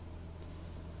here.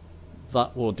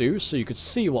 That will do, so you could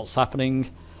see what's happening.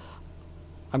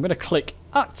 I'm going to click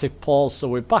active pause, so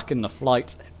we're back in the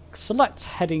flight. Select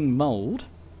heading mode.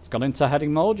 It's gone into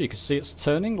heading mode. You can see it's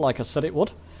turning like I said it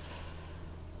would.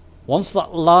 Once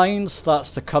that line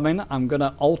starts to come in, I'm going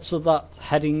to alter that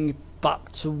heading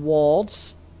back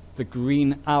towards the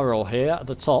green arrow here at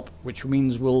the top, which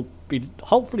means we'll be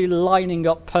hopefully lining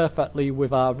up perfectly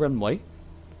with our runway,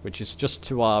 which is just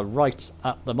to our right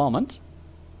at the moment.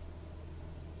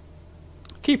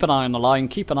 Keep an eye on the line,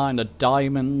 keep an eye on the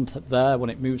diamond there when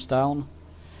it moves down,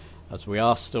 as we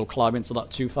are still climbing to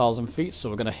that 2,000 feet, so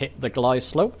we're going to hit the glide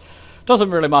slope. Doesn't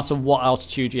really matter what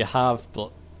altitude you have,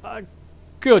 but a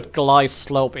good glide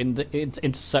slope in the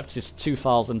intercept is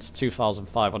 2,000 to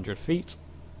 2,500 feet.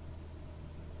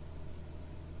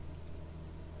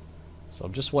 So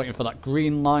I'm just waiting for that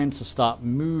green line to start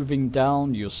moving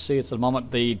down. You'll see it at the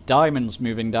moment. The diamond's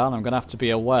moving down. I'm going to have to be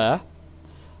aware.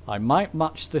 I might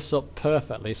match this up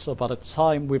perfectly, so by the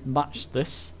time we've matched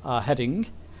this, our heading,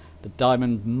 the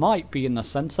diamond might be in the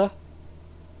center.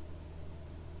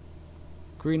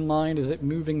 Green line, is it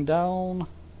moving down?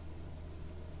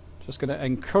 Just going to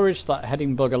encourage that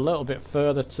heading bug a little bit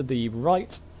further to the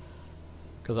right,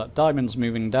 because that diamond's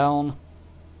moving down.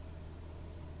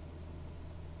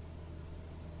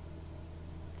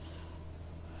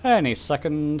 Any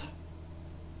second.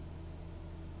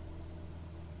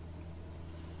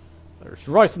 It's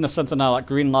right in the center now. That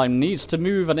green line needs to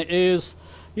move, and it is.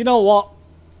 You know what?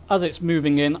 As it's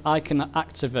moving in, I can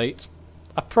activate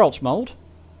approach mode.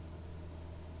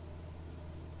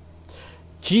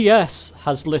 GS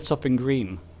has lit up in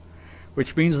green,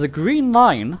 which means the green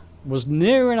line was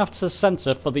near enough to the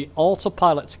center for the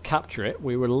autopilot to capture it.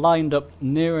 We were lined up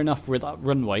near enough with that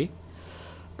runway.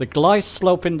 The glide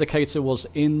slope indicator was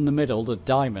in the middle, the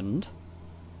diamond.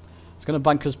 It's going to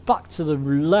bank us back to the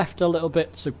left a little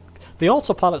bit. So the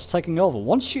autopilot's taking over.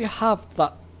 Once you have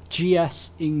that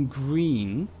GS in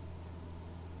green,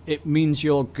 it means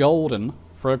you're golden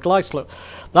for a glide slope.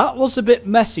 That was a bit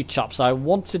messy, chaps. I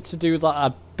wanted to do that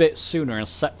a bit sooner and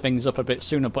set things up a bit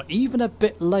sooner, but even a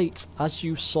bit late, as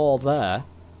you saw there.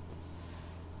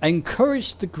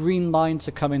 Encourage the green line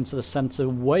to come into the center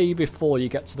way before you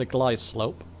get to the glide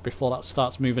slope. Before that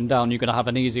starts moving down, you're going to have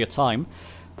an easier time.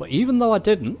 But even though I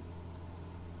didn't,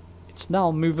 it's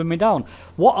now moving me down.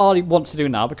 What I want to do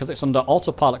now, because it's under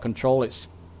autopilot control, it's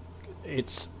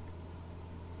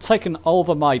taken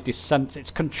over my descent. It's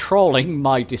controlling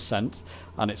my descent,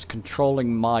 and it's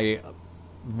controlling my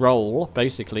roll.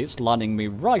 Basically, it's lining me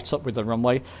right up with the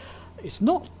runway. It's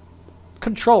not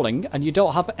controlling, and you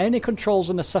don't have any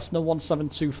controls in the Cessna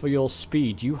 172 for your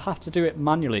speed. You have to do it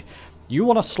manually. You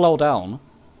want to slow down,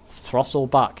 throttle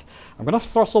back. I'm going to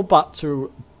throttle back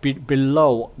to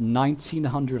below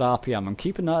 1900 RPM. I'm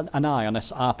keeping an eye on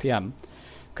this RPM,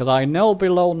 because I know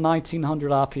below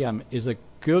 1900 RPM is a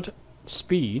good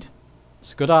speed.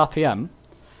 It's good RPM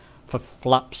for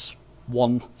flaps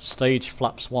 1 stage,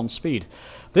 flaps 1 speed.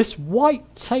 This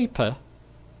white taper,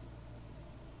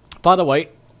 by the way,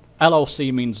 LOC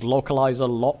means localizer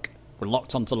lock. We're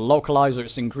locked onto the localizer,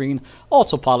 it's in green.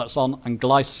 Autopilot's on, and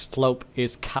glide slope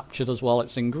is captured as well,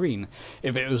 it's in green.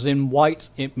 If it was in white,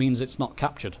 it means it's not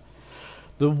captured.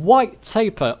 The white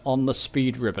taper on the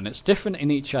speed ribbon, it's different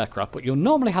in each aircraft, but you'll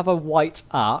normally have a white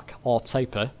arc or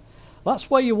taper.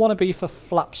 That's where you want to be for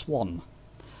flaps 1.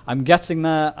 I'm getting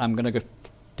there. I'm going to go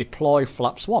deploy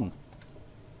flaps 1.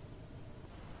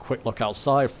 Quick look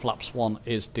outside. Flaps 1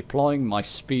 is deploying. My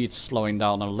speed's slowing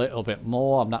down a little bit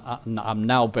more. I'm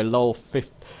now below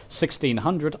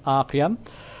 1600 RPM.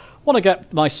 Want to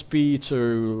get my speed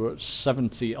to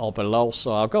 70 or below,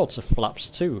 so I'll go to flaps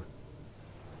 2.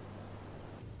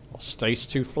 Or stage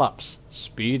 2 flaps.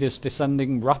 Speed is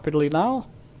descending rapidly now.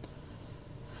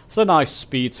 It's a nice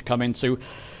speed to come into.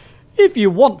 If you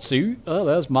want to, oh,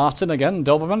 there's Martin again,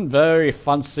 Doberman. Very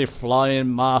fancy flying,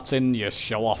 Martin. You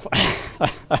show off.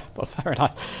 But very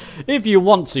nice. If you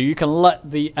want to, you can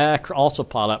let the aircraft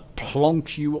autopilot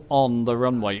plonk you on the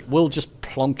runway. It will just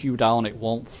plonk you down. It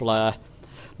won't flare.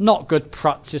 Not good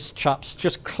practice, chaps.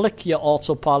 Just click your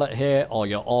autopilot here or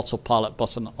your autopilot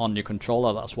button on your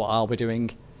controller. That's what I'll be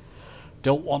doing.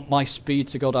 Don't want my speed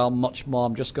to go down much more.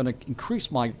 I'm just going to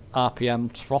increase my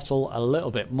RPM, throttle a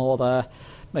little bit more there.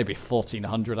 Maybe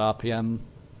 1400 RPM.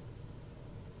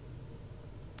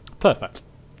 Perfect.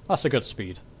 That's a good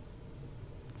speed.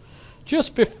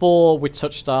 Just before we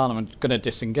touch down, I'm going to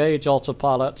disengage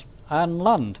autopilot and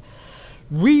land.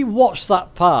 Re-watch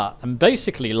that part and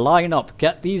basically line up,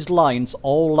 get these lines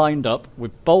all lined up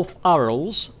with both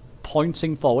arrows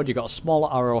pointing forward. You've got a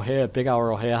small arrow here, big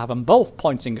arrow here, have them both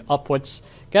pointing upwards.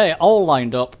 Get it all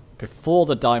lined up before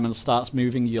the diamond starts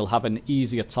moving. You'll have an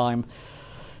easier time.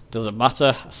 Doesn't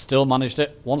matter, I still managed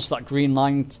it. Once that green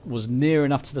line was near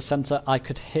enough to the center, I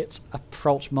could hit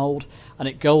approach mode, and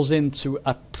it goes into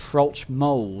approach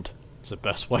mode. It's the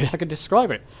best way I can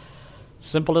describe it.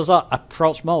 Simple as that.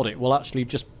 Approach mode. It will actually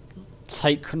just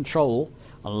take control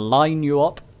and line you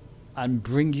up and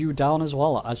bring you down as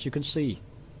well, as you can see.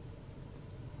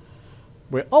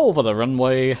 We're over the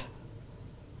runway.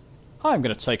 I'm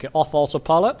going to take it off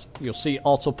autopilot. You'll see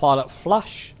autopilot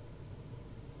flash.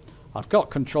 I've got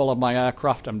control of my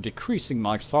aircraft. I'm decreasing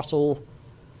my throttle.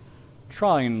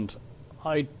 Try and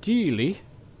ideally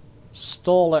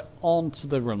stall it onto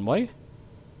the runway.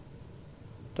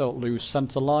 Don't lose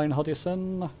center line,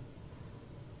 Hudson.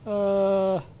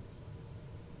 Oh,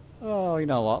 you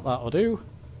know what? That'll do.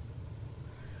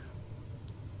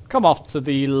 Come off to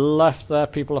the left there.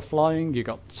 People are flying. You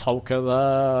got Toka there.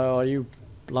 Are you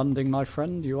landing, my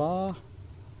friend? You are.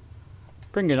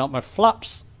 Bringing up my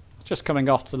flaps. Just coming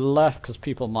off to the left because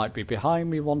people might be behind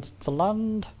me wanting to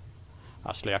land.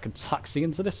 Actually, I can taxi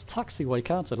into this taxiway,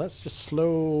 can't I? Let's just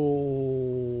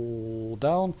slow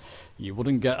down. You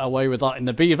wouldn't get away with that in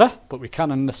the Beaver, but we can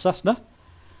in the Cessna.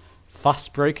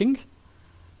 Fast braking.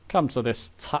 Come to this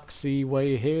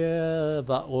taxiway here.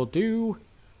 That will do.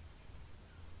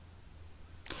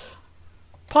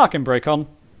 Parking brake on.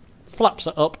 Flaps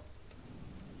it up.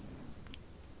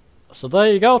 So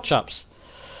there you go, chaps.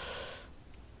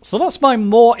 So that's my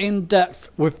more in-depth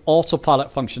with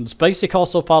autopilot functions. Basic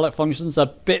autopilot functions, a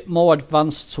bit more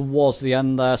advanced towards the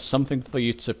end there. Something for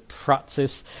you to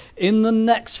practice. In the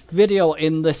next video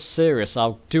in this series,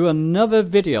 I'll do another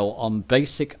video on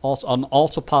on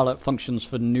autopilot functions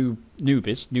for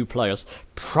newbies, new players.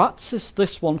 Practice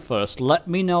this one first. Let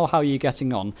me know how you're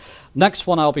getting on. Next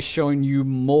one, I'll be showing you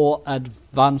more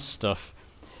advanced stuff.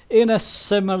 In a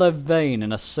similar vein,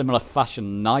 in a similar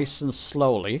fashion, nice and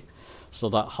slowly, so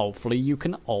that hopefully you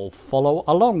can all follow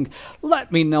along.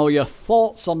 Let me know your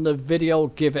thoughts on the video.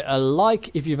 Give it a like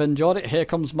if you've enjoyed it. Here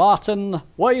comes Martin.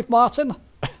 Wave, Martin.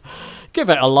 Give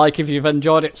it a like if you've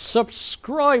enjoyed it.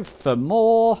 Subscribe for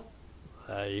more.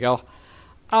 There you go.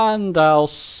 And I'll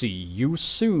see you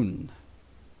soon.